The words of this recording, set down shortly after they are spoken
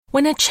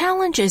When a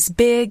challenge is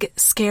big,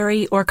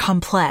 scary, or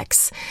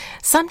complex,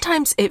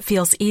 sometimes it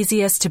feels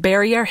easiest to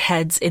bury our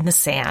heads in the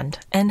sand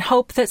and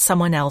hope that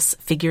someone else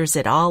figures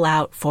it all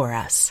out for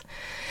us.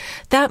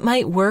 That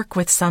might work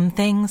with some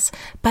things,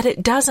 but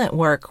it doesn't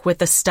work with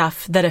the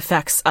stuff that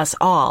affects us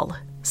all,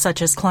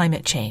 such as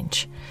climate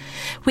change.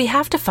 We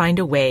have to find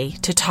a way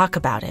to talk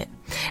about it,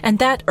 and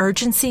that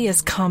urgency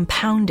is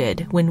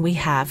compounded when we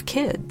have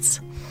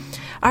kids.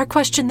 Our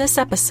question this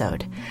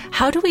episode: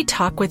 how do we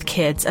talk with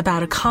kids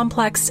about a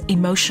complex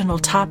emotional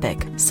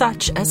topic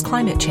such as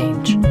climate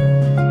change?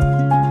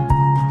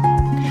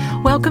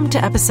 Welcome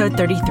to episode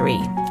 33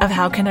 of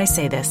How Can I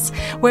Say This,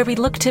 where we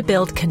look to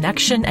build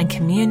connection and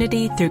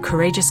community through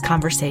courageous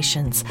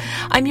conversations.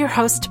 I'm your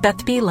host,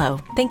 Beth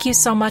Belo. Thank you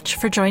so much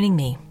for joining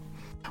me.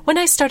 When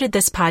I started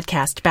this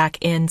podcast back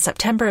in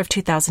September of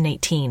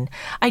 2018,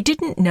 I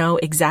didn't know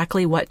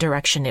exactly what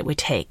direction it would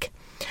take.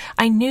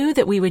 I knew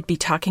that we would be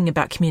talking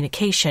about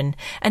communication,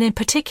 and in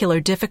particular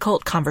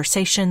difficult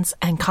conversations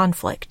and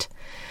conflict.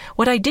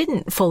 What I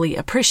didn't fully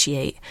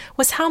appreciate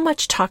was how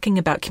much talking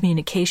about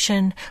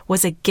communication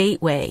was a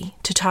gateway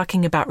to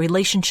talking about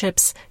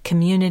relationships,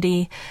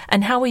 community,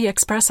 and how we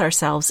express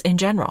ourselves in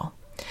general.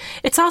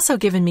 It's also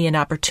given me an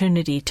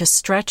opportunity to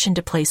stretch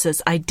into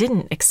places I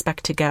didn't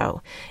expect to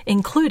go,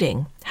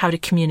 including how to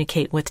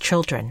communicate with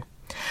children.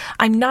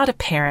 I'm not a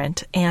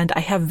parent, and I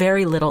have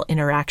very little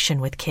interaction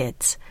with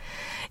kids.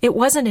 It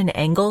wasn't an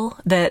angle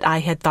that I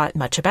had thought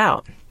much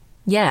about.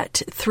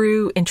 Yet,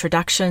 through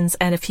introductions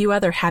and a few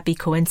other happy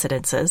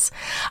coincidences,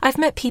 I've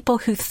met people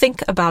who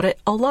think about it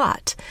a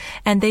lot,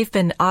 and they've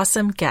been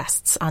awesome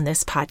guests on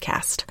this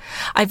podcast.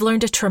 I've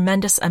learned a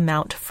tremendous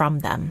amount from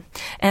them,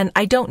 and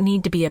I don't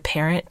need to be a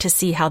parent to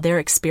see how their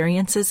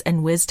experiences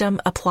and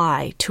wisdom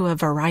apply to a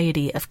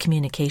variety of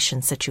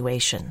communication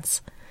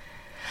situations.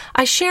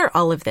 I share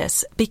all of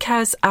this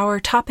because our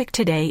topic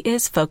today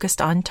is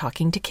focused on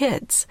talking to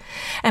kids.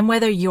 And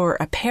whether you're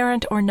a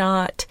parent or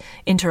not,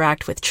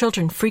 interact with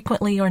children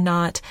frequently or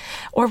not,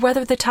 or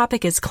whether the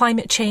topic is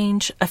climate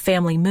change, a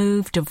family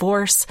move,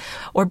 divorce,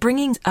 or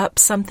bringing up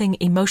something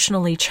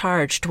emotionally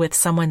charged with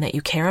someone that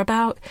you care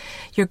about,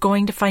 you're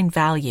going to find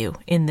value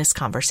in this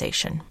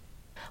conversation.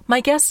 My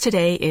guest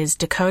today is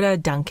Dakota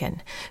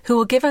Duncan, who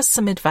will give us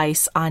some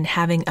advice on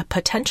having a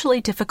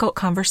potentially difficult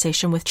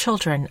conversation with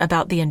children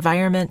about the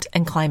environment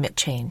and climate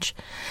change.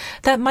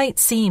 That might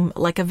seem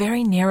like a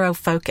very narrow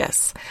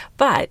focus,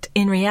 but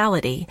in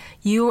reality,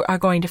 you are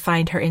going to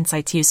find her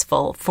insights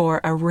useful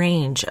for a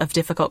range of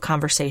difficult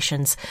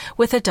conversations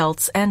with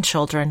adults and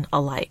children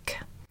alike.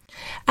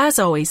 As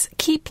always,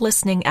 keep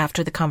listening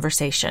after the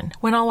conversation,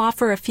 when I'll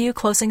offer a few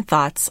closing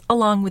thoughts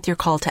along with your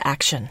call to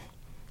action.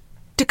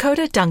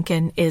 Dakota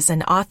Duncan is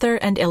an author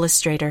and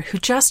illustrator who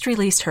just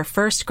released her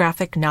first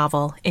graphic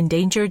novel,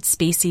 Endangered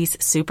Species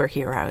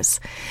Superheroes.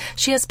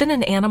 She has been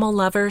an animal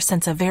lover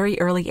since a very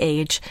early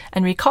age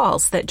and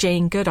recalls that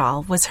Jane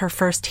Goodall was her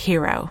first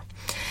hero.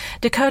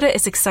 Dakota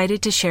is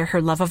excited to share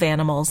her love of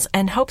animals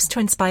and hopes to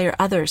inspire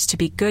others to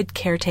be good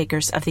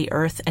caretakers of the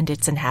earth and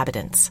its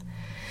inhabitants.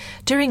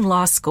 During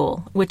law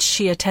school, which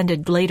she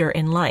attended later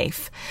in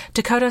life,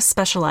 Dakota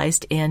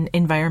specialized in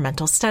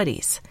environmental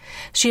studies.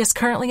 She is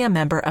currently a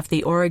member of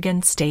the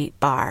Oregon State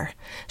Bar.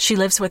 She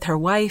lives with her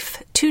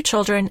wife, 2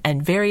 children,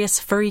 and various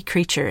furry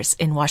creatures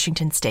in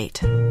Washington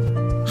State.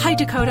 Hi,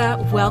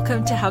 Dakota.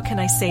 Welcome to How Can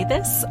I Say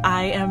This?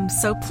 I am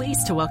so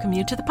pleased to welcome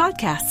you to the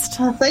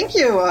podcast. Thank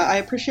you. I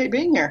appreciate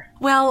being here.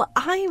 Well,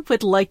 I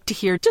would like to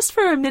hear just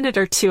for a minute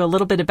or two a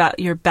little bit about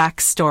your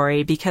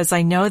backstory, because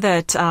I know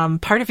that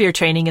part of your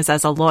training is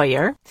as a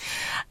lawyer,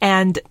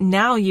 and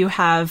now you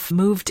have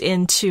moved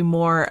into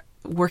more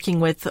working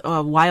with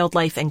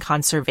wildlife and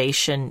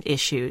conservation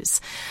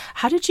issues.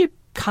 How did you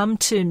come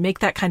to make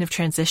that kind of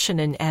transition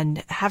and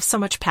have so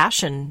much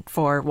passion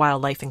for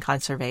wildlife and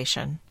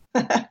conservation?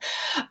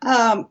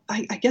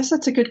 I guess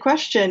that's a good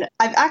question.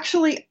 I've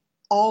actually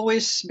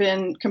always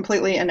been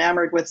completely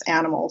enamored with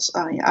animals.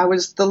 I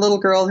was the little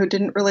girl who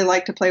didn't really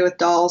like to play with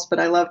dolls, but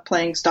I loved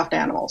playing stuffed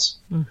animals.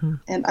 Mm-hmm.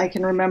 And I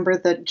can remember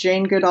that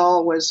Jane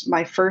Goodall was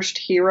my first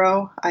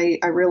hero. I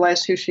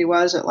realized who she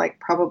was at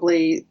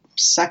probably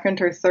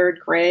 2nd or 3rd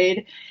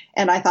grade.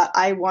 And I thought,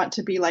 I want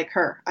to be like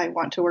her. I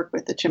want to work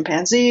with the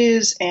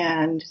chimpanzees,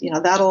 and,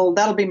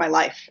 that'll be my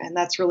life. And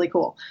that's really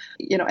cool.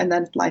 And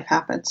then life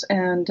happens.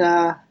 And,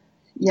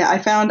 I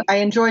found I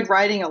enjoyed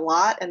writing a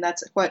lot, and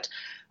that's what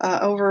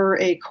over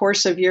a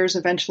course of years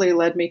eventually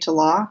led me to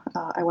law.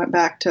 I went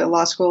back to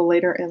law school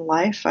later in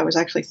life. I was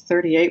actually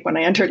 38 when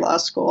I entered law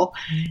school.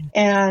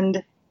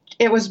 And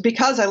it was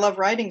because I love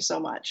writing so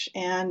much.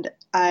 And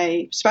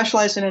I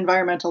specialized in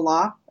environmental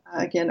law.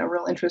 Again, a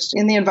real interest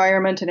in the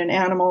environment and in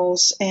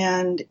animals.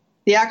 And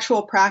the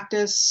actual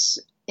practice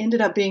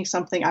ended up being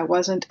something I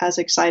wasn't as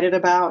excited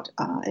about.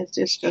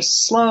 It's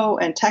just slow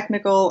and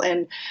technical,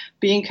 and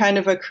being kind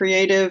of a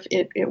creative,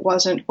 it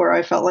wasn't where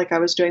I felt like I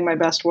was doing my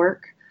best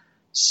work.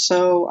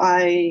 So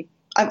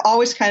I've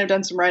always kind of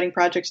done some writing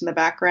projects in the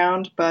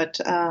background, but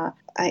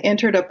I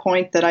entered a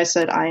point that I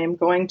said, I am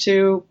going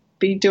to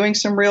be doing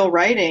some real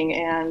writing.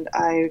 And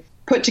I've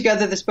put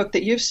together this book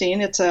that you've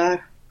seen. It's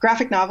a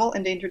graphic novel,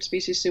 Endangered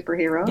Species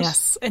Superheroes.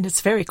 Yes, and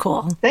it's very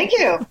cool. Thank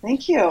you.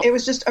 Thank you. It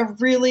was just a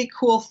really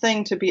cool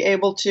thing to be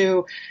able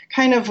to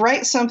kind of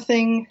write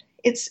something.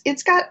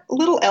 It's got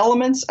little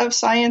elements of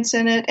science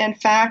in it and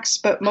facts,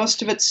 but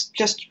most of it's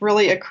just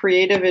really a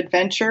creative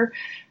adventure.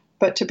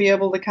 But to be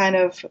able to kind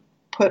of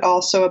put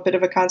also a bit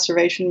of a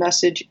conservation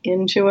message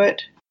into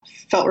it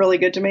felt really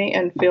good to me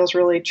and feels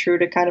really true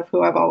to kind of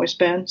who I've always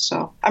been.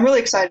 So I'm really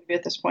excited to be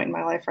at this point in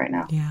my life right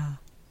now. Yeah.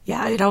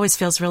 Yeah, it always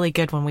feels really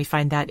good when we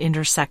find that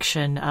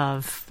intersection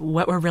of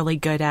what we're really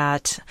good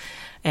at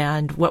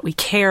and what we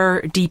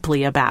care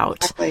deeply about.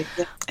 Exactly.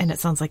 Yeah. And it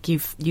sounds like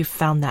you've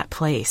found that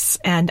place.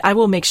 And I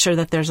will make sure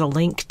that there's a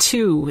link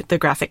to the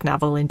graphic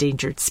novel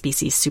Endangered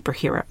Species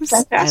Superheroes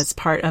as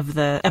part of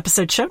the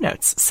episode show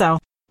notes. So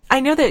I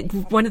know that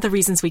one of the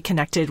reasons we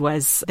connected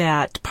was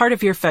that part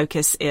of your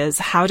focus is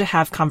how to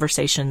have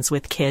conversations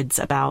with kids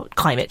about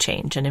climate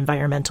change and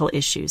environmental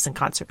issues and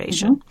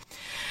conservation. Mm-hmm.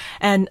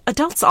 And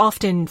adults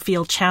often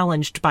feel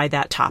challenged by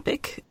that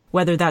topic,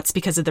 whether that's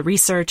because of the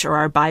research or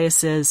our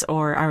biases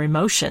or our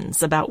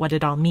emotions about what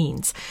it all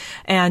means.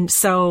 And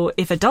so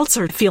if adults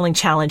are feeling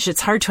challenged,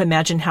 it's hard to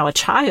imagine how a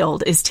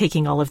child is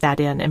taking all of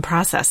that in and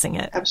processing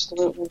it.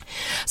 Absolutely.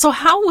 So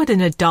how would an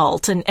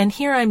adult, and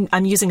here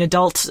I'm using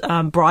adult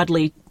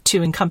broadly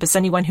to encompass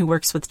anyone who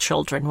works with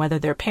children, whether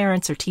they're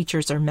parents or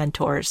teachers or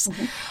mentors,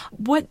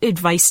 what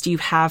advice do you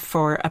have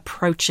for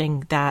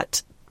approaching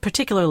that,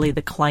 particularly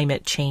the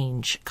climate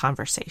change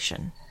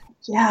conversation?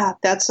 Yeah,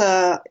 it's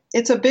a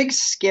big,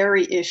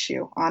 scary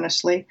issue,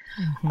 honestly.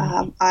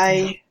 Mm-hmm.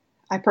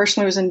 I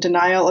personally was in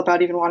denial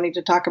about even wanting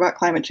to talk about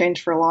climate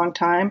change for a long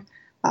time.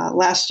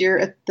 Last year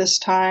at this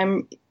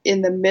time,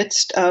 in the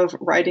midst of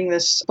writing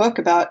this book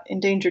about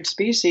endangered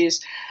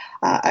species,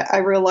 I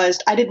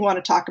realized I didn't want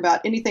to talk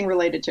about anything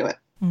related to it.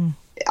 Mm.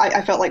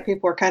 I felt like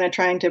people were kind of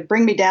trying to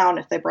bring me down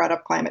if they brought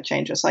up climate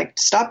change. It's like,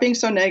 stop being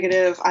so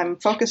negative. I'm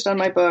focused on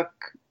my book.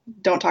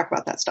 Don't talk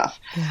about that stuff.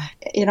 Yeah.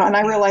 And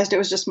I realized it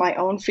was just my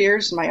own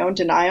fears, my own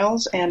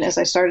denials. And as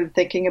I started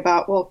thinking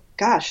about, well,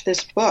 gosh,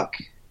 this book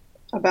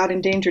about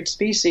endangered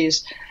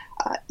species,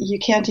 you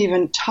can't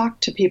even talk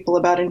to people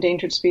about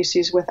endangered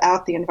species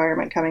without the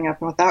environment coming up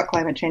and without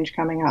climate change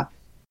coming up.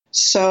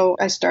 So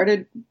I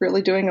started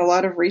really doing a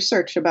lot of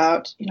research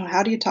about,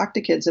 how do you talk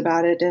to kids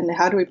about it and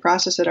how do we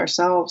process it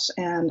ourselves?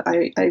 And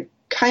I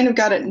kind of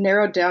got it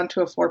narrowed down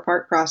to a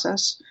 4-part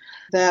process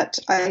that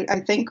I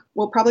think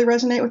will probably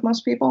resonate with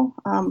most people.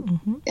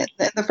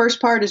 The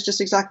first part is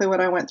just exactly what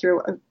I went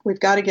through. We've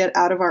got to get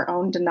out of our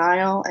own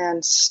denial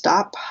and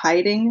stop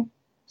hiding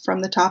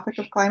from the topic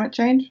of climate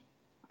change.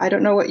 I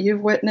don't know what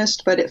you've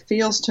witnessed, but it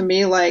feels to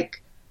me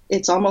like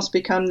it's almost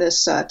become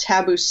this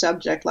taboo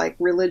subject like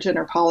religion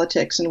or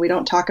politics, and we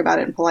don't talk about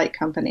it in polite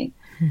company.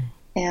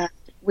 And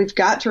we've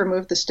got to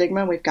remove the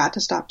stigma. We've got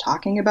to stop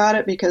talking about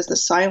it because the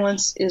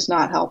silence is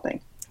not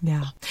helping.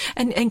 Yeah.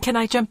 And can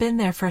I jump in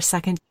there for a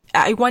second?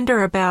 I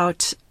wonder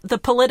about the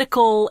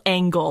political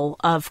angle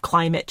of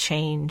climate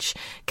change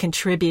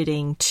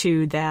contributing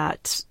to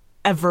that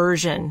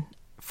aversion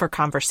for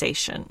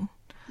conversation.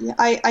 Yeah,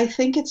 I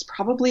think it's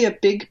probably a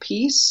big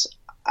piece.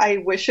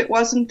 I wish it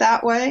wasn't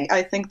that way.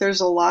 I think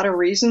there's a lot of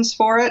reasons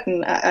for it,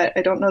 and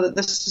I don't know that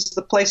this is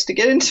the place to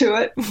get into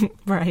it.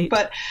 Right.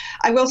 But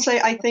I will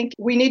say I think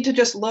we need to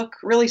just look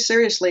really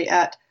seriously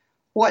at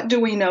what do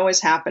we know is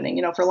happening?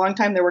 For a long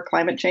time there were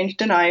climate change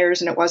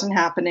deniers and it wasn't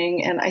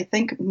happening. And I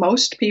think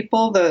most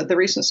people, the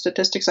recent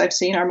statistics I've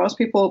seen are most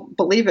people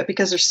believe it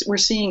because we're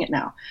seeing it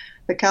now.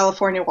 The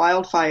California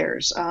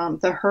wildfires,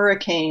 the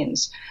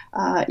hurricanes,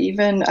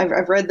 even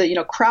I've read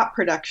that, crop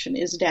production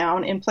is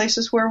down in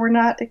places where we're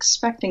not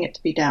expecting it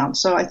to be down.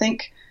 So I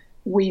think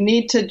we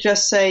need to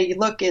just say,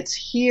 look, it's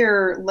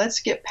here.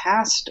 Let's get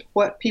past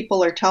what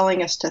people are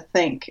telling us to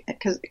think,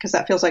 because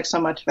that feels like so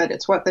much of it.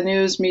 It's what the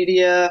news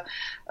media,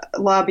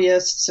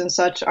 lobbyists and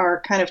such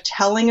are kind of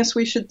telling us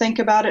we should think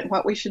about it and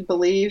what we should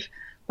believe.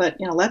 But,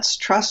 let's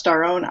trust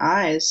our own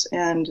eyes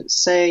and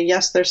say,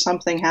 yes, there's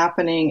something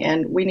happening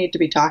and we need to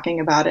be talking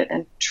about it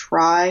and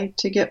try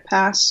to get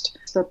past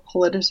the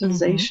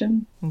politicization.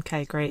 Mm-hmm.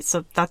 Okay, great.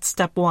 So that's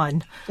step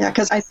one. Yeah,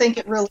 because I think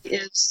it really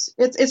is.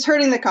 It's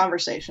hurting the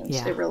conversations.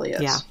 Yeah. It really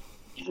is. Yeah.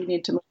 We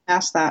need to move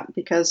past that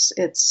because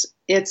it's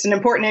an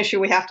important issue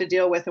we have to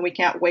deal with, and we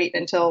can't wait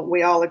until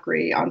we all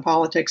agree on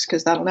politics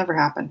because that'll never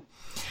happen.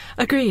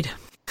 Agreed.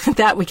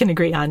 That we can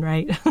agree on,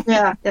 right?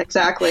 Yeah,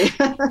 exactly.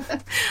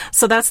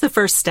 So that's the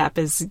first step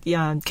is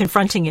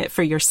confronting it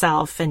for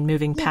yourself and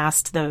moving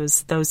past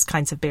those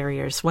kinds of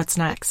barriers. What's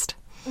next?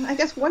 I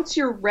guess once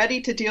you're ready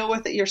to deal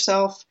with it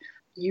yourself,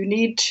 you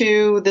need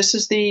to, this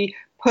is the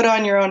put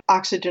on your own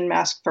oxygen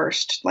mask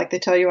first. Like they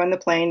tell you on the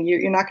plane,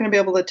 you're not going to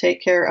be able to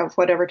take care of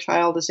whatever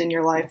child is in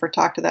your life or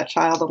talk to that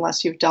child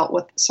unless you've dealt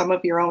with some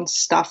of your own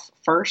stuff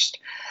first.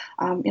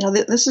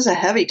 This is a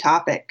heavy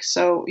topic.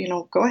 So,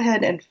 go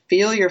ahead and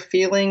feel your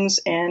feelings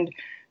and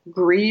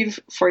grieve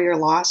for your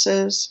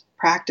losses,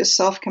 practice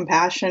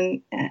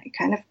self-compassion, and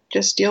kind of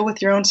just deal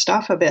with your own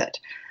stuff a bit.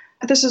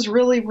 This is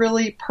really,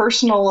 really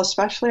personal,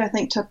 especially I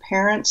think to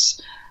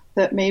parents.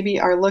 that maybe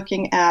are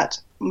looking at,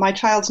 my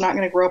child's not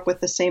going to grow up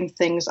with the same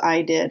things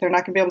I did. They're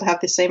not going to be able to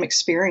have the same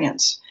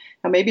experience.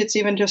 Now, maybe it's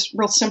even just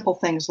real simple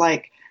things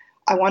like,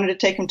 I wanted to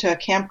take him to a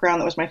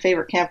campground that was my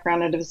favorite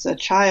campground as a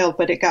child,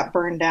 but it got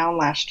burned down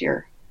last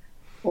year.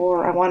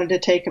 Or I wanted to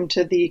take him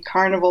to the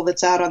carnival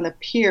that's out on the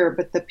pier,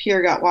 but the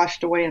pier got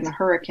washed away in the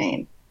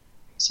hurricane.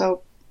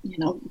 So,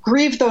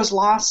 grieve those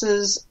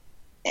losses.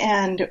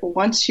 And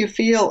once you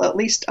feel at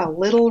least a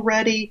little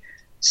ready,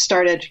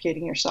 start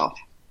educating yourself.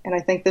 And I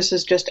think this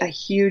is just a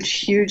huge,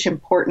 huge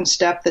important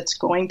step that's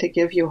going to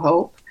give you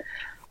hope.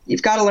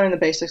 You've got to learn the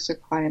basics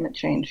of climate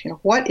change.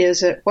 What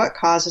is it? What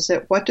causes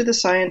it? What do the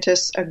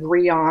scientists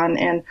agree on?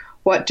 And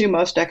what do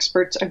most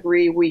experts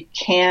agree we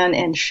can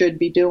and should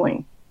be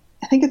doing?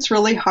 I think it's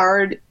really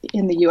hard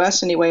in the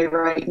U.S. anyway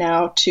right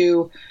now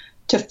to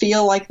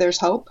feel like there's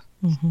hope.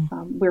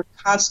 Mm-hmm. We're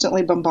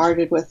constantly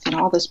bombarded with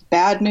all this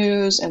bad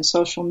news and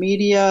social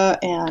media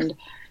and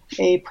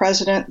a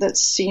president that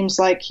seems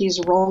like he's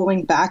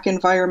rolling back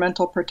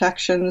environmental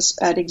protections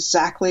at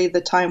exactly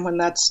the time when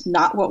that's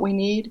not what we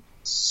need.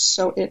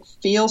 So it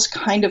feels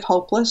kind of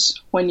hopeless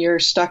when you're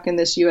stuck in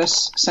this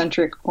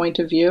U.S.-centric point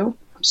of view.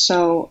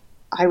 So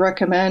I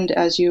recommend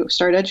as you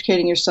start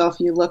educating yourself,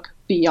 you look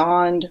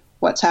beyond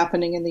what's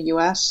happening in the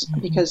U.S.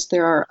 Mm-hmm. because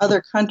there are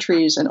other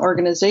countries and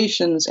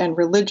organizations and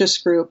religious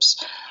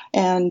groups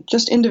and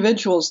just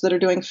individuals that are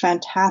doing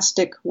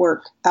fantastic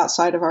work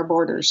outside of our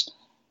borders.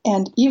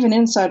 And even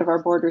inside of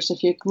our borders,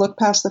 if you look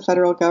past the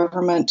federal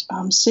government,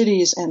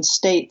 cities and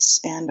states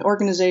and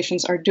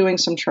organizations are doing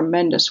some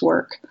tremendous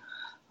work.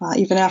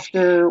 Even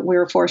after we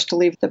were forced to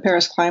leave the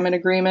Paris Climate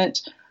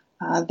Agreement,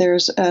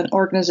 there's an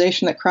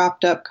organization that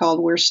cropped up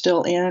called We're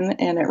Still In,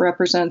 and it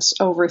represents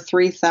over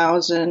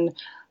 3,000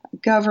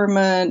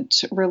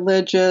 government,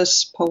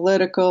 religious,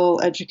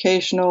 political,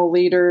 educational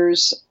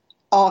leaders,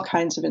 all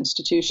kinds of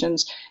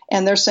institutions.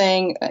 And they're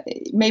saying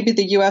maybe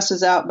the U.S.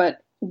 is out,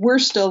 but we're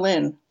still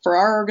in. For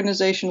our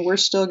organization, we're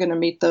still going to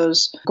meet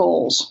those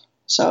goals.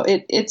 So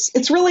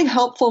it's really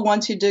helpful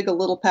once you dig a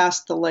little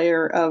past the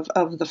layer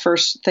of the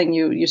first thing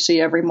you see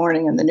every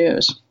morning in the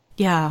news.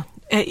 Yeah.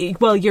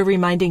 Well, you're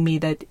reminding me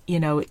that,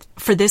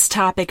 for this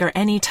topic or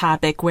any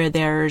topic where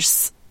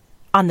there's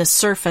on the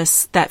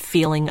surface that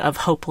feeling of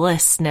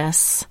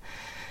hopelessness,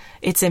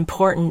 it's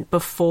important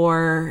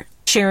before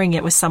sharing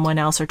it with someone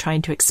else or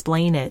trying to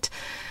explain it,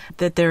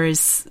 that there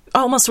is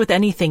almost with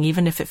anything,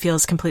 even if it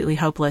feels completely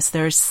hopeless,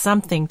 there's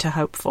something to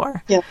hope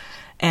for. Yeah.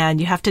 And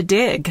you have to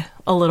dig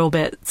a little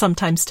bit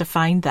sometimes to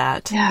find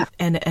that. Yeah.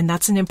 And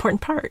that's an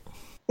important part.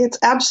 It's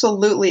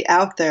absolutely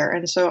out there.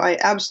 And so I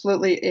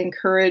absolutely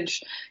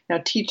encourage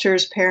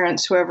teachers,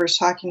 parents, whoever's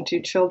talking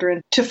to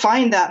children to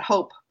find that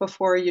hope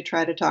before you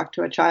try to talk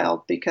to a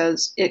child,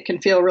 because it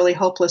can feel really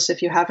hopeless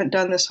if you haven't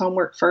done this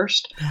homework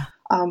first. Yeah.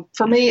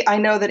 For me, I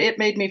know that it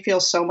made me feel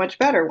so much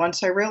better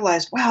once I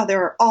realized, wow,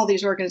 there are all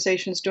these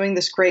organizations doing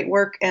this great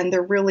work, and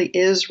there really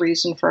is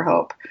reason for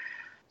hope.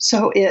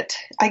 So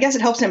I guess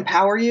it helps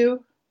empower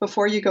you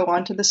before you go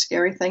on to the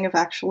scary thing of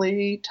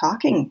actually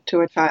talking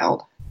to a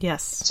child.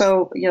 Yes.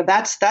 So,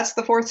 that's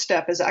the fourth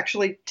step, is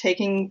actually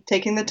taking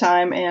the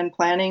time and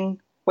planning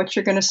what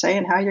you're going to say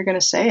and how you're going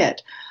to say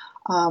it.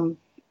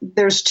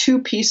 There's two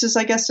pieces,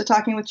 I guess, to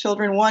talking with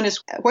children. One is,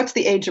 what's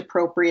the age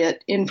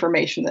appropriate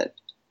information that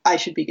I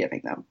should be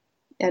giving them?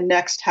 And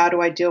next, how do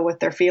I deal with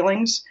their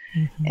feelings?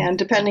 Mm-hmm. And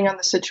depending on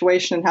the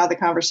situation and how the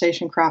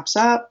conversation crops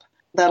up,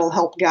 that'll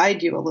help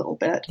guide you a little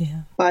bit.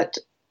 Yeah. But,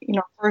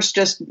 first,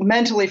 just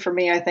mentally for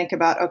me, I think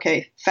about,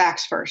 okay,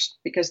 facts first,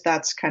 because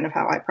that's kind of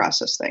how I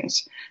process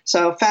things.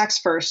 So facts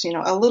first,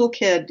 a little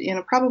kid,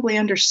 probably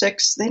under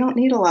 6, they don't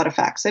need a lot of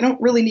facts. They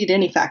don't really need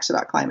any facts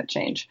about climate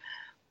change.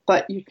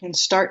 But you can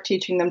start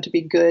teaching them to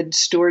be good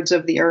stewards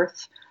of the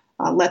earth.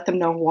 Let them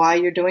know why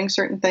you're doing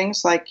certain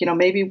things. Like,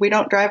 maybe we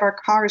don't drive our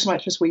car as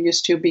much as we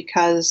used to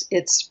because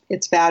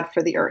it's bad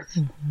for the earth.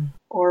 Mm-hmm.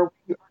 Or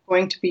we are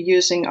going to be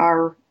using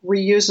our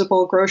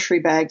reusable grocery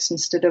bags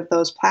instead of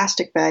those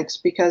plastic bags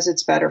because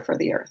it's better for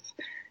the earth.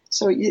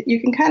 So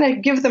you can kind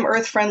of give them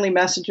earth-friendly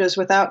messages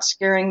without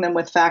scaring them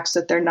with facts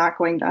that they're not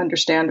going to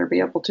understand or be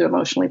able to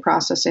emotionally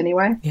process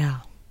anyway. Yeah.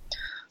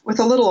 With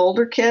a little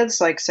older kids,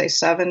 like say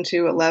 7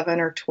 to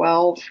 11 or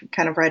 12,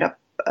 kind of right up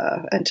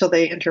until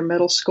they enter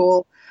middle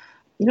school,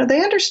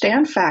 they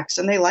understand facts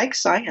and they like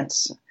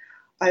science.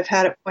 I've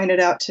had it pointed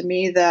out to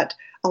me that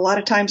a lot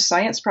of times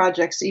science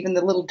projects, even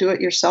the little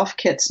do-it-yourself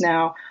kits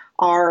now,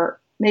 are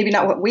maybe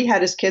not what we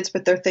had as kids,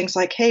 but they're things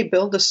like, hey,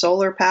 build a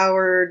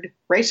solar-powered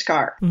race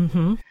car.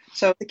 Mm-hmm.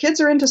 So the kids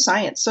are into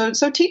science.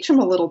 So teach them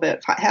a little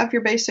bit. Have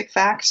your basic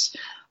facts.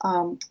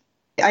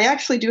 I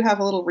actually do have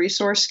a little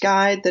resource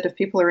guide that if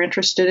people are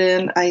interested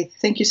in, I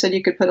think you said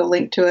you could put a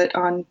link to it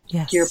on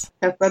your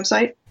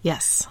website.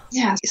 Yes.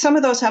 Yeah. Some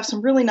of those have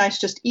some really nice,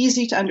 just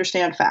easy to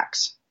understand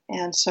facts.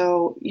 And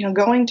so,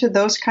 going to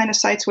those kind of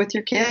sites with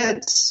your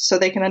kids so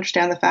they can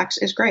understand the facts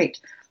is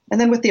great.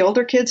 And then with the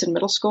older kids in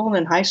middle school and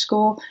in high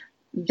school,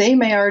 they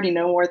may already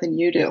know more than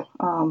you do.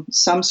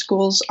 Some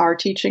schools are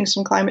teaching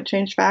some climate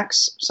change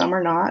facts, some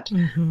are not,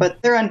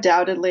 but they're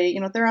undoubtedly,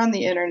 they're on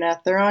the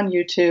internet, they're on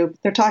YouTube,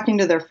 they're talking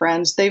to their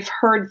friends, they've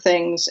heard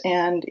things,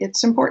 and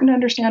it's important to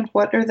understand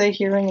what are they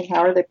hearing and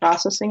how are they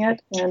processing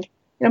it, and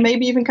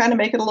maybe even kind of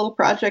make it a little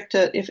project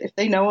to, if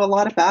they know a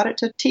lot about it,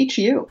 to teach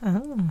you.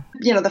 Oh.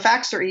 The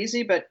facts are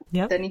easy, but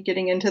then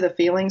getting into the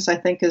feelings, I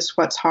think, is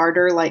what's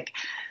harder. Like,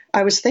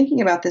 I was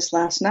thinking about this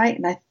last night,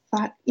 and I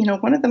thought,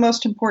 one of the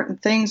most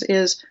important things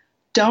is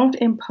don't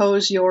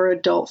impose your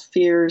adult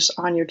fears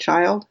on your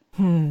child.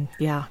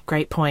 Yeah,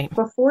 great point.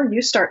 Before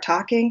you start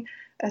talking,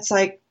 it's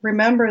like,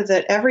 remember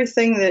that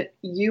everything that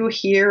you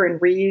hear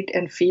and read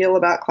and feel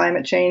about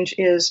climate change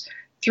is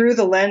through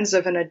the lens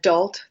of an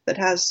adult that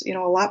has, a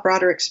lot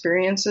broader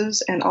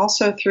experiences, and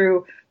also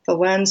through the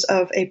lens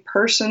of a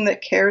person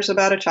that cares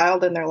about a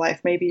child in their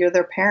life. Maybe you're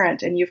their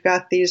parent and you've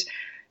got these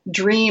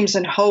dreams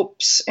and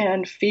hopes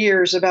and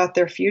fears about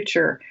their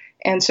future.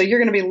 And so you're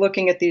going to be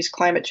looking at these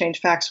climate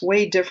change facts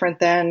way different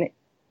than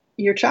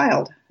your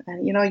child.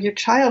 And, your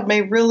child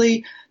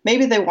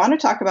maybe they want to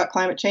talk about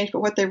climate change,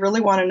 but what they really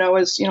want to know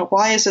is,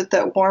 why is it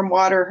that warm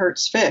water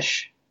hurts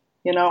fish?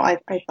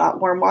 I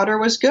thought warm water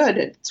was good.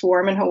 It's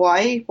warm in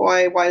Hawaii.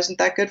 Why isn't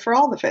that good for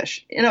all the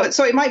fish?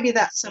 So it might be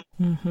that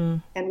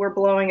simple. And we're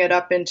blowing it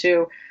up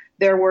into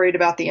they're worried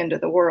about the end of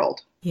the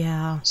world.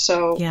 Yeah.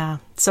 So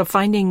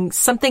finding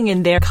something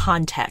in their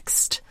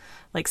context,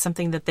 like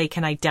something that they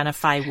can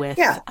identify with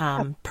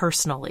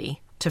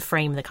personally to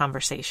frame the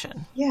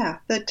conversation. Yeah,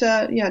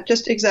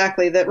 just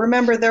exactly that.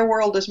 Remember, their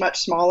world is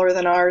much smaller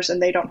than ours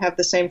and they don't have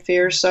the same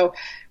fears. So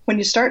when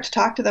you start to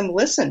talk to them,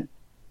 listen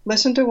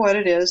to what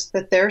it is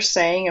that they're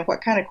saying and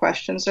what kind of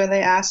questions are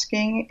they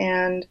asking,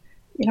 and,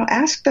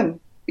 ask them.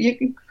 You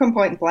can come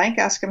point blank,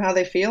 ask them how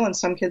they feel, and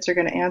some kids are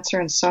going to answer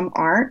and some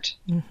aren't,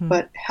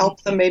 but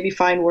help them maybe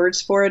find words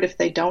for it if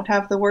they don't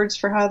have the words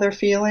for how they're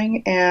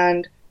feeling.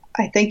 And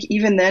I think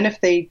even then,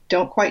 if they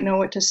don't quite know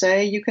what to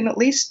say, you can at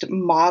least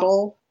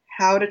model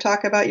how to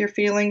talk about your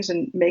feelings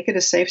and make it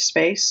a safe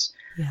space.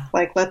 Yeah.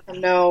 Like, let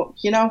them know,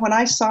 when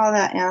I saw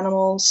that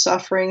animal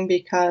suffering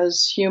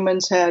because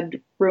humans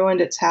had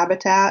ruined its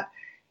habitat,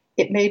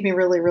 it made me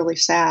really, really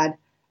sad.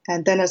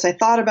 And then as I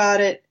thought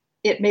about it,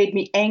 it made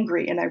me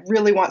angry, and I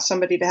really want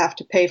somebody to have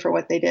to pay for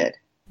what they did.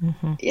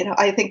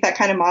 I think that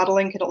kind of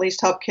modeling can at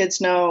least help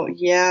kids know,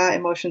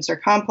 emotions are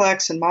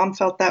complex, and mom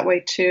felt that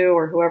way too,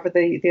 or whoever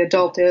the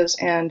adult is,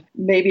 and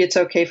maybe it's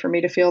okay for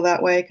me to feel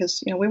that way,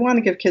 because, we want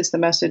to give kids the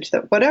message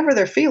that whatever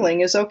they're feeling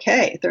is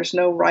okay. There's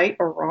no right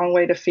or wrong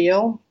way to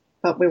feel,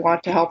 but we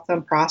want to help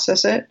them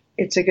process it.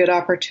 It's a good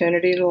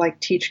opportunity to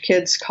teach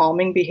kids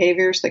calming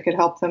behaviors that could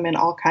help them in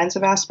all kinds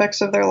of aspects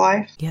of their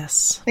life.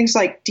 Yes. Things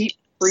like deep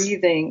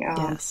breathing,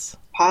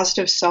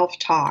 positive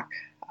self-talk,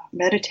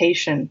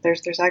 meditation.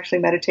 There's actually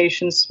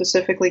meditation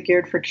specifically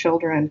geared for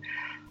children.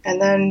 And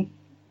then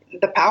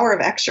the power of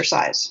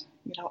exercise.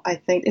 I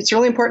think it's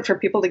really important for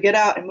people to get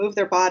out and move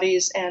their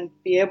bodies and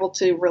be able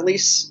to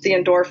release the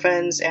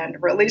endorphins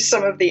and release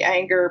some of the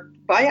anger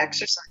by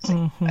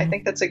exercising. I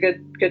think that's a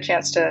good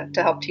chance to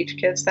help teach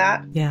kids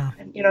that. Yeah.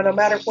 And, no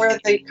matter where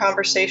the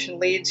conversation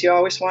leads, you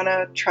always want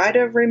to try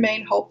to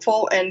remain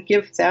hopeful and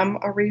give them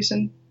a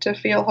reason to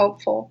feel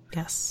hopeful.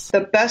 Yes. The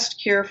best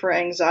cure for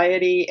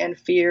anxiety and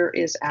fear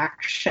is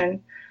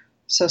action.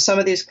 So some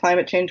of these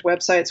climate change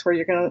websites where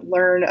you're going to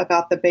learn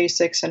about the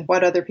basics and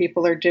what other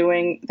people are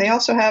doing, they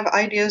also have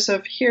ideas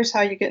of here's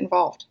how you get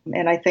involved.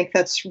 And I think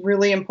that's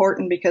really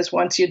important, because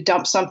once you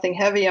dump something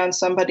heavy on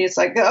somebody, it's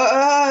like,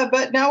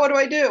 but now what do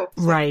I do?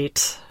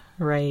 Right.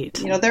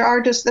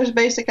 There's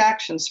basic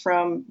actions,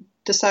 from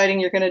deciding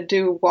you're going to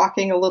do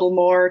walking a little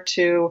more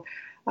to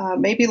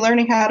maybe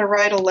learning how to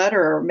write a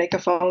letter or make a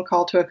phone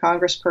call to a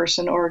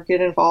congressperson or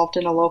get involved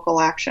in a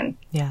local action.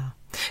 Yeah.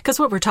 Because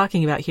what we're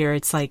talking about here,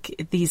 it's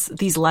like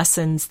these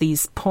lessons,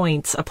 these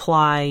points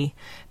apply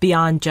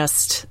beyond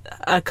just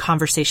a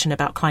conversation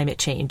about climate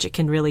change. It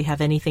can really have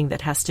anything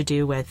that has to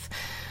do with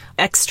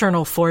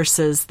external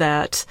forces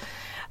that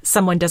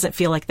someone doesn't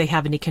feel like they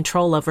have any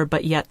control over,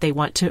 but yet they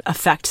want to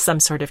affect some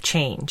sort of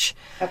change.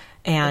 Yep.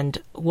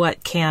 And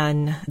what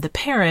can the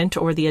parent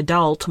or the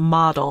adult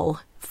model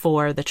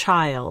for the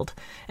child,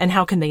 and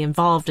how can they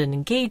involve and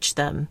engage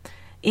them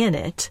in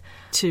it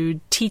to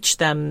teach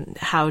them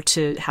how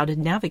to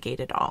navigate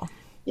it all.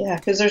 Yeah,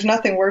 because there's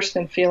nothing worse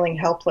than feeling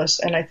helpless.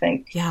 And I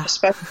think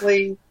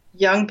especially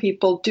young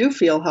people do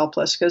feel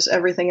helpless because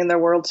everything in their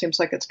world seems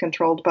like it's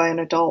controlled by an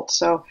adult.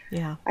 So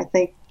I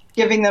think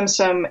giving them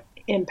some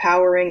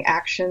empowering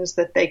actions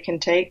that they can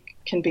take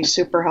can be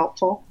super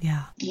helpful.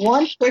 Yeah.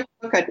 One quick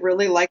book I'd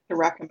really like to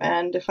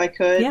recommend, if I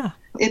could. Yeah.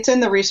 It's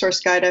in the resource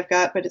guide I've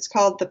got, but it's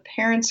called The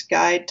Parent's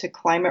Guide to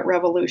Climate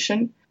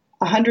Revolution: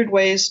 100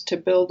 Ways to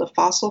Build a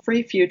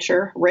Fossil-Free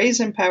Future, Raise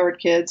Empowered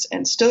Kids,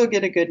 and Still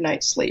Get a Good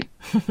Night's Sleep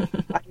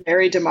by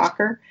Mary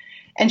DeMacher.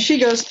 And she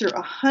goes through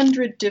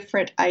 100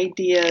 different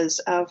ideas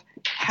of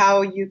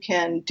how you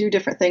can do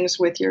different things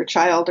with your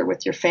child or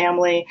with your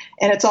family.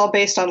 And it's all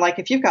based on, like,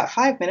 if you've got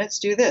 5 minutes,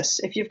 do this.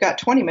 If you've got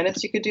 20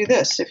 minutes, you could do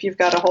this. If you've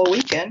got a whole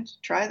weekend,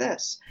 try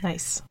this.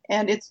 Nice.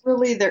 And it's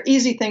really, they're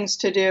easy things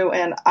to do.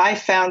 And I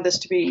found this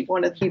to be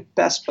one of the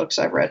best books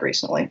I've read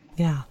recently.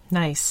 Yeah,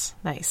 nice.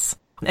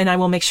 And I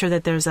will make sure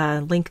that there's a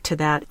link to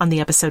that on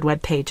the episode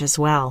webpage as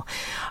well.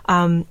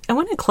 I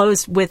want to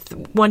close with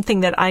one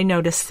thing that I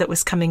noticed that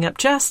was coming up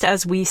just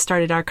as we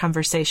started our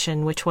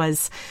conversation, which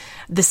was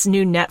this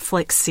new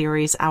Netflix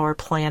series, Our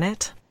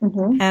Planet.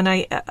 Mm-hmm. And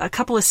a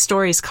couple of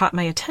stories caught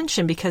my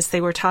attention because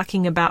they were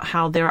talking about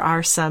how there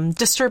are some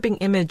disturbing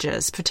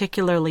images,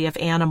 particularly of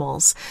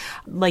animals.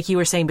 Like you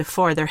were saying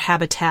before, their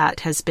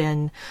habitat has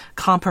been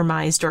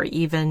compromised or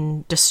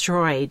even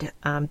destroyed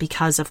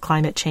because of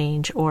climate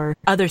change or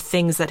other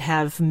things that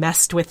have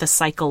messed with the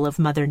cycle of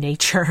Mother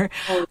Nature.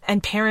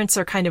 And parents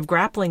are kind of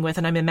grappling with,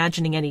 and I'm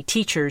imagining any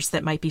teachers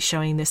that might be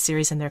showing this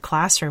series in their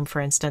classroom,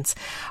 for instance,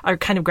 are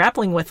kind of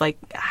grappling with, like,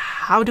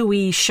 how do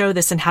we show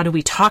this and how do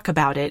we talk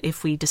about it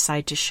if we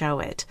decide to show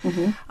it?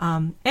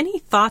 Mm-hmm. Any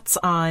thoughts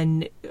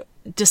on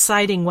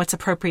deciding what's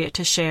appropriate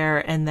to share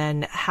and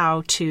then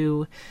how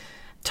to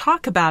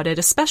talk about it,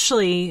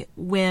 especially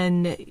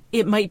when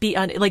it might be,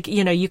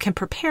 you can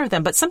prepare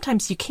them, but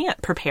sometimes you can't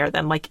prepare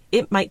them. Like,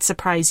 it might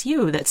surprise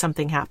you that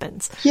something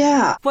happens.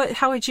 Yeah.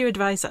 How would you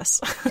advise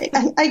us?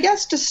 I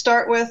guess to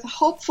start with,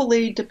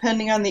 hopefully,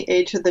 depending on the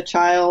age of the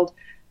child,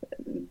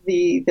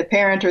 the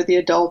parent or the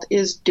adult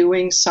is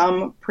doing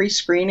some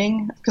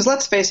pre-screening. Because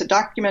let's face it,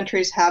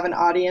 documentaries have an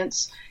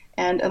audience.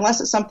 And unless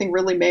it's something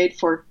really made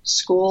for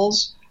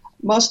schools,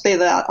 mostly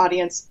the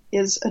audience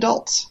is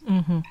adults.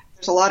 Mm-hmm.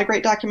 There's a lot of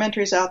great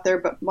documentaries out there,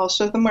 but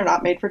most of them are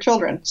not made for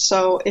children.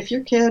 So if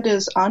your kid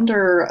is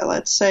under,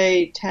 let's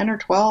say, 10 or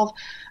 12,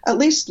 at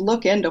least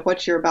look into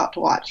what you're about to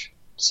watch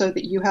so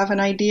that you have an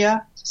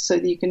idea, so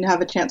that you can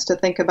have a chance to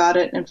think about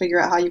it and figure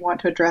out how you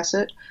want to address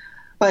it.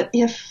 But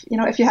if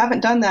you haven't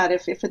done that,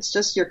 if it's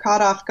just you're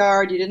caught off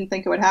guard, you didn't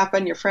think it would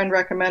happen, your friend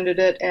recommended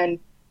it, and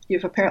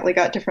you've apparently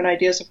got different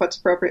ideas of what's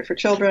appropriate for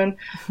children,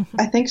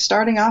 I think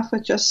starting off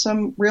with just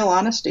some real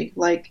honesty,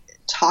 like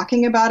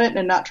talking about it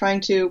and not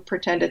trying to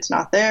pretend it's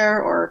not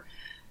there or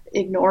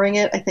ignoring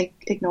it. I think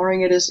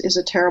ignoring it is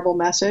a terrible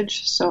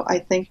message. So I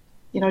think,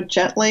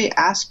 gently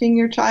asking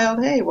your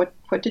child, hey, what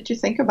did you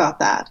think about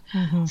that?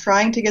 Mm-hmm.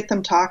 Trying to get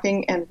them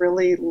talking and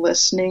really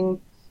listening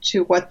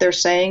to what they're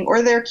saying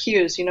or their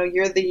cues.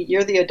 You're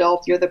the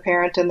adult, you're the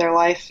parent in their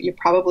life. You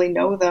probably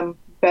know them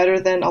better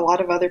than a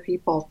lot of other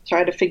people.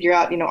 Try to figure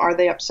out, are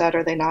they upset?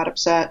 Are they not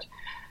upset?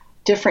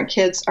 Different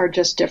kids are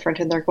just different,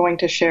 and they're going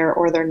to share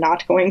or they're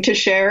not going to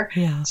share.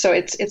 Yeah. So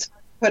it's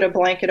put a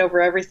blanket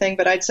over everything,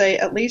 but I'd say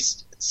at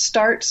least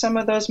start some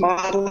of those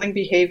modeling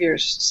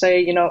behaviors.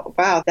 Say,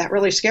 wow, that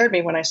really scared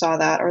me when I saw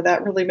that, or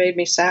that really made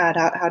me sad.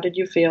 How did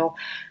you feel?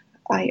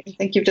 I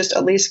think you've just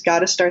at least got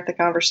to start the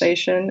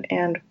conversation,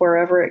 and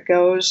wherever it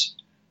goes,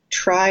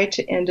 try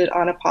to end it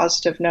on a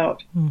positive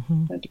note.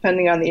 Mm-hmm.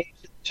 Depending on the age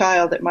of the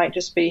child, it might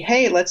just be,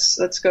 hey,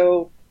 let's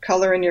go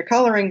color in your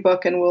coloring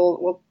book and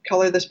we'll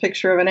color this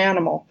picture of an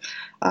animal.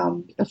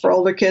 For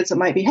older kids, it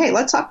might be, hey,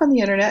 let's hop on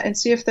the internet and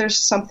see if there's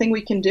something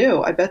we can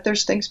do. I bet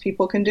there's things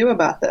people can do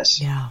about this.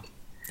 Yeah.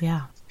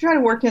 Try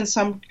to work in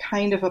some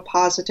kind of a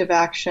positive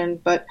action,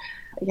 but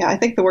yeah, I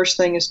think the worst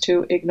thing is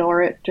to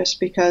ignore it just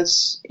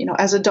because,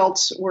 as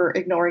adults, we're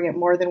ignoring it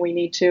more than we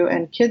need to.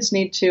 And kids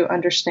need to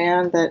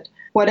understand that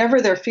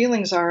whatever their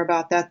feelings are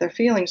about that, their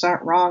feelings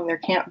aren't wrong. There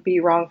can't be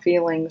wrong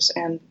feelings.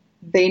 And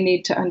they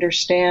need to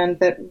understand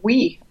that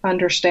we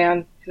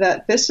understand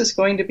that this is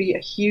going to be a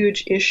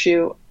huge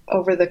issue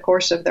over the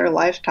course of their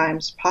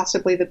lifetimes,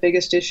 possibly the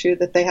biggest issue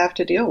that they have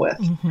to deal with.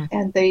 Mm-hmm.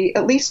 And they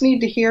at least need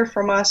to hear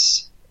from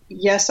us,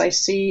 yes, I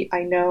see,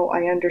 I know,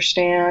 I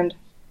understand.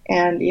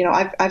 And,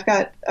 I've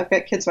got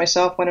kids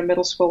myself, one in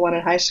middle school, one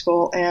in high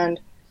school, and,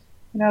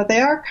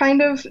 they're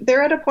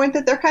at a point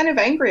that they're kind of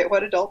angry at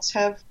what adults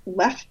have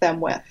left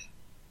them with.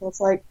 It's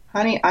like,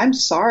 honey, I'm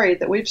sorry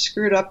that we've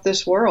screwed up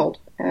this world.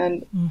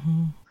 And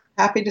mm-hmm.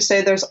 happy to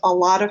say there's a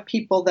lot of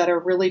people that are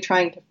really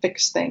trying to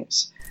fix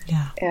things.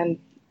 Yeah. And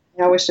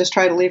I always just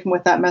try to leave them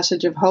with that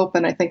message of hope.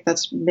 And I think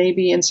that's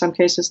maybe in some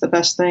cases the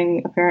best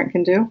thing a parent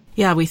can do.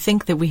 Yeah, we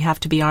think that we have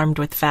to be armed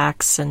with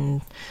facts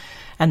and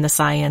the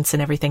science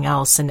and everything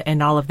else.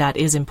 And all of that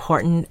is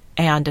important.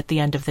 And at the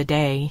end of the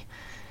day,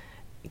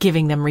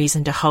 giving them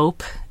reason to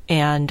hope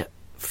and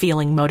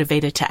feeling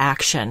motivated to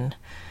action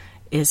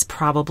is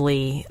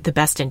probably the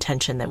best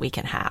intention that we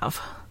can have.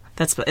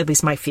 That's at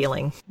least my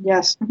feeling.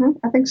 Yes,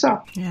 I think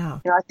so. Yeah.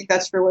 I think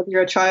that's true whether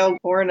you're a child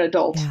or an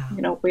adult.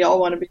 Yeah. We all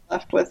want to be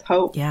left with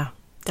hope. Yeah,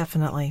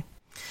 definitely.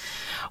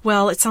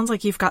 Well, it sounds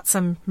like you've got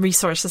some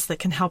resources that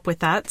can help with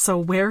that. So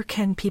where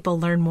can people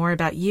learn more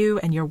about you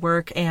and your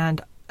work,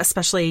 and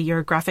especially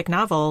your graphic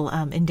novel,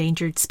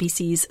 Endangered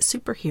Species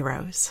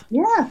Superheroes?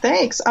 Yeah,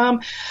 thanks.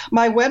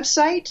 My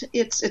website,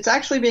 it's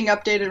actually being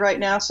updated right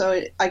now,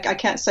 so I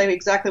can't say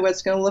exactly what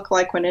it's going to look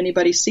like when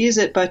anybody sees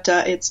it, but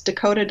it's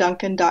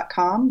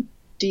dakotaduncan.com,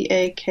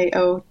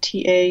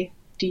 DAKOTA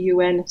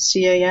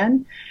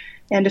DUNCAN.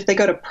 And if they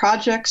go to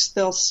projects,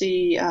 they'll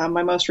see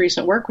my most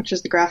recent work, which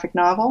is the graphic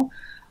novel.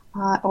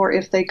 Or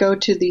if they go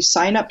to the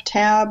sign up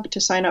tab to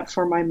sign up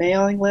for my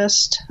mailing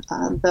list,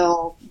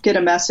 they'll get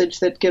a message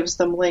that gives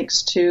them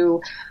links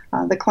to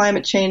the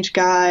climate change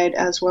guide,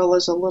 as well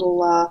as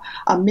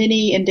a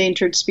mini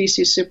endangered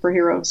species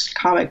superheroes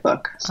comic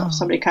book. So if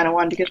somebody kind of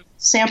wanted to get a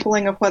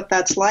sampling of what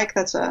that's like,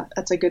 that's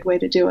a good way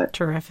to do it.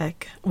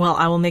 Terrific. Well,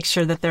 I will make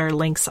sure that there are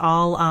links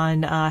all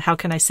on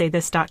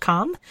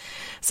howcanisaythis.com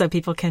so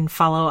people can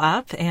follow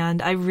up.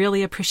 And I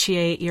really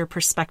appreciate your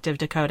perspective,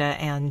 Dakota,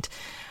 and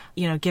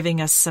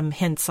giving us some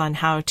hints on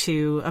how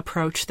to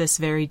approach this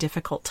very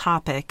difficult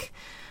topic,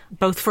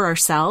 both for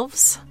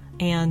ourselves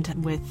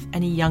and with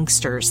any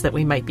youngsters that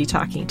we might be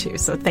talking to.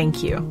 So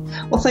thank you.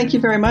 Well, thank you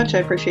very much. I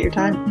appreciate your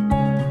time.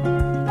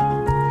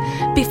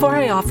 Before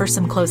I offer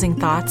some closing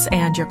thoughts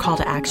and your call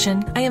to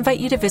action, I invite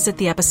you to visit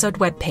the episode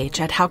webpage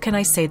at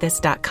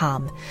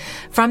howcanisaythis.com.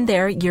 From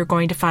there, you're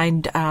going to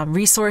find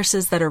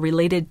resources that are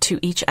related to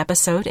each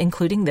episode,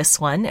 including this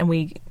one, and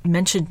we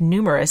mentioned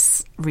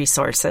numerous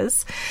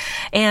resources.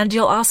 And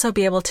you'll also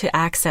be able to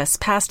access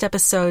past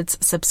episodes,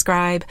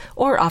 subscribe,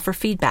 or offer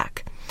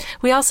feedback.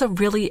 We also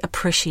really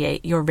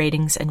appreciate your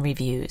ratings and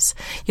reviews.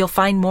 You'll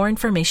find more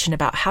information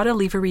about how to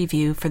leave a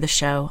review for the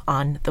show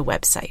on the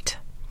website.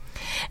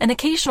 An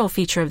occasional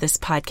feature of this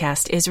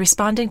podcast is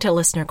responding to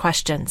listener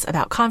questions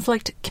about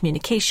conflict,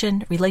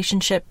 communication,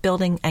 relationship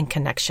building, and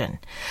connection.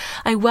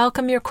 I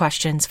welcome your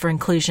questions for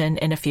inclusion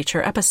in a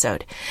future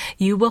episode.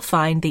 You will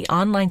find the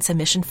online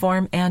submission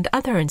form and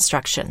other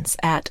instructions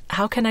at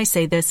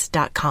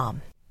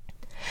howcanisaythis.com.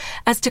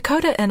 As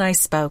Dakota and I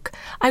spoke,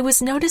 I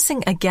was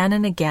noticing again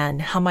and again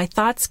how my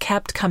thoughts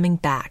kept coming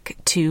back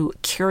to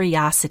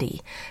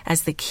curiosity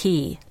as the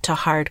key to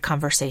hard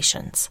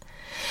conversations.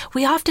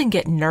 We often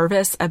get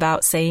nervous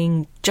about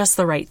saying just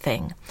the right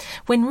thing,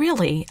 when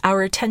really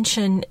our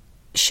attention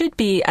should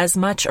be as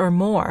much or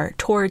more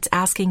towards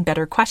asking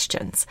better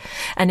questions.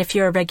 And if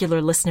you're a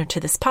regular listener to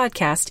this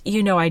podcast,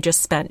 you know I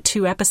just spent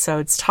 2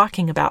 episodes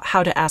talking about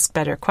how to ask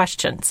better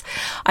questions.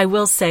 I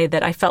will say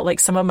that I felt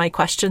like some of my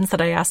questions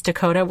that I asked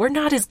Dakota were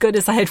not as good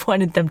as I had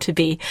wanted them to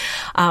be.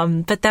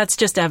 But that's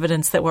just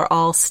evidence that we're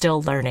all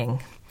still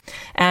learning.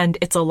 And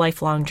it's a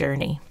lifelong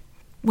journey.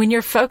 When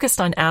you're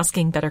focused on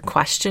asking better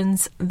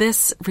questions,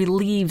 this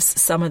relieves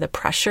some of the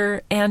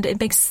pressure and it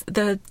makes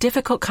the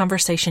difficult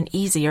conversation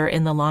easier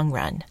in the long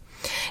run.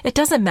 It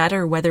doesn't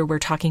matter whether we're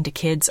talking to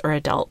kids or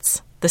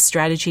adults. The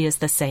strategy is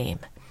the same.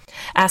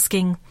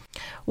 Asking,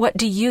 what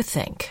do you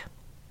think?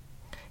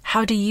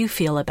 How do you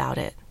feel about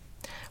it?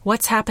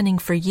 What's happening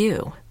for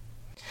you?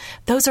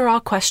 Those are all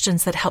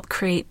questions that help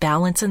create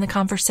balance in the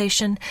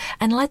conversation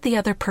and let the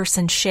other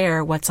person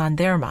share what's on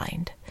their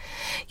mind.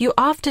 You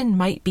often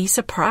might be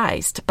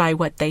surprised by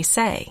what they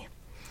say.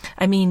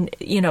 I mean,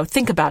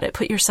 think about it.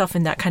 Put yourself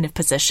in that kind of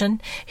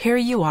position. Here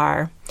you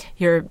are,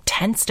 you're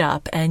tensed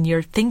up and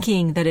you're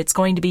thinking that it's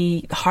going to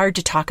be hard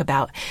to talk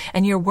about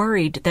and you're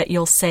worried that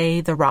you'll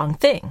say the wrong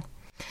thing.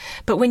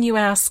 But when you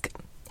ask,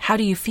 how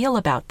do you feel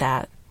about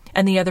that?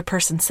 And the other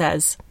person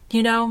says,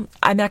 I'm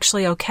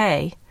actually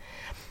okay.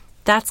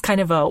 That's kind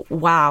of a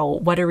wow,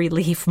 what a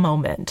relief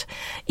moment.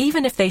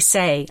 Even if they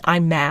say,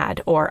 I'm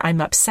mad or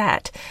I'm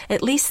upset,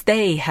 at least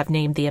they have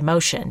named the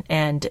emotion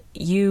and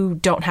you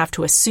don't have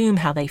to assume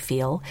how they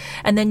feel.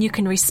 And then you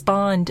can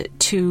respond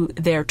to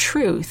their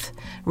truth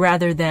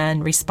rather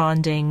than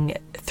responding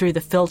through the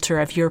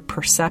filter of your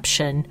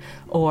perception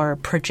or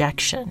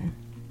projection.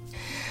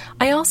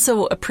 I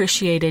also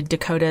appreciated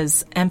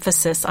Dakota's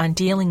emphasis on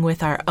dealing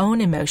with our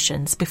own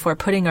emotions before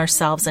putting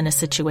ourselves in a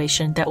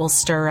situation that will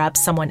stir up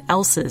someone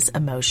else's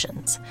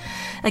emotions.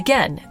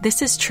 Again,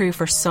 this is true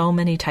for so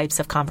many types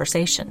of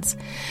conversations.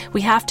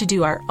 We have to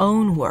do our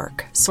own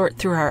work, sort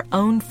through our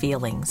own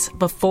feelings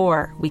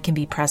before we can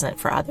be present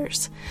for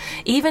others.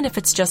 Even if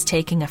it's just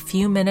taking a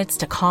few minutes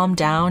to calm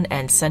down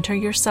and center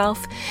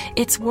yourself,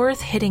 it's worth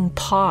hitting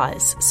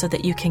pause so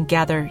that you can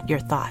gather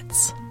your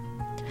thoughts.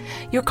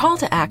 Your call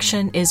to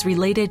action is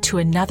related to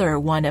another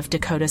one of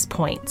Dakota's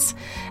points,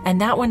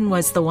 and that one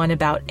was the one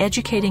about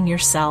educating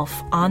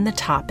yourself on the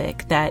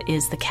topic that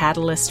is the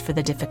catalyst for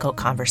the difficult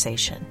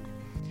conversation.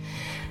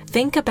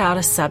 Think about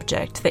a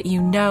subject that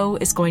you know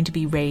is going to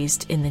be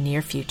raised in the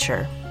near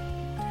future.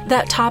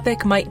 That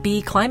topic might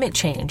be climate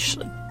change,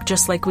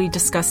 just like we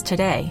discussed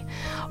today,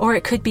 or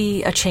it could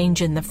be a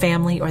change in the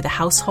family or the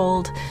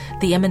household,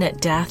 the imminent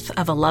death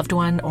of a loved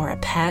one or a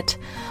pet,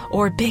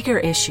 or bigger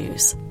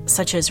issues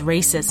such as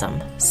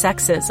racism,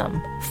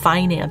 sexism,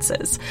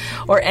 finances,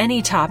 or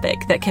any topic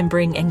that can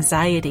bring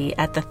anxiety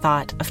at the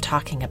thought of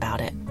talking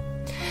about it.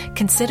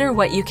 Consider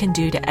what you can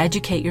do to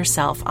educate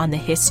yourself on the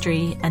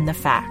history and the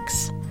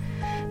facts.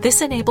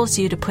 This enables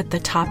you to put the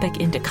topic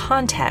into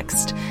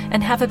context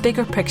and have a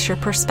bigger picture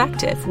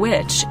perspective,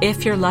 which,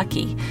 if you're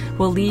lucky,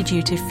 will lead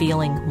you to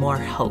feeling more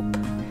hope.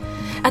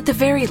 At the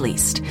very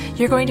least,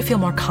 you're going to feel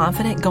more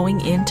confident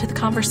going into the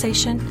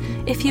conversation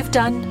if you've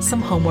done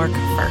some homework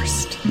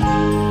first.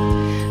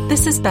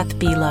 This is Beth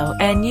Belo,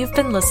 and you've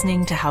been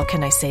listening to How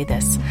Can I Say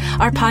This?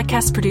 Our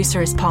podcast producer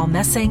is Paul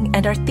Messing,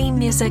 and our theme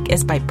music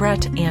is by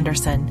Brett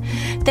Anderson.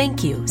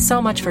 Thank you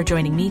so much for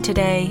joining me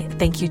today.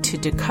 Thank you to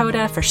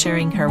Dakota for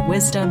sharing her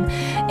wisdom,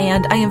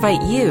 and I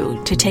invite you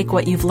to take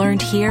what you've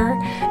learned here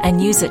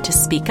and use it to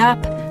speak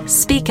up,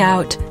 speak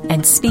out,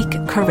 and speak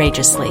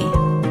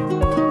courageously.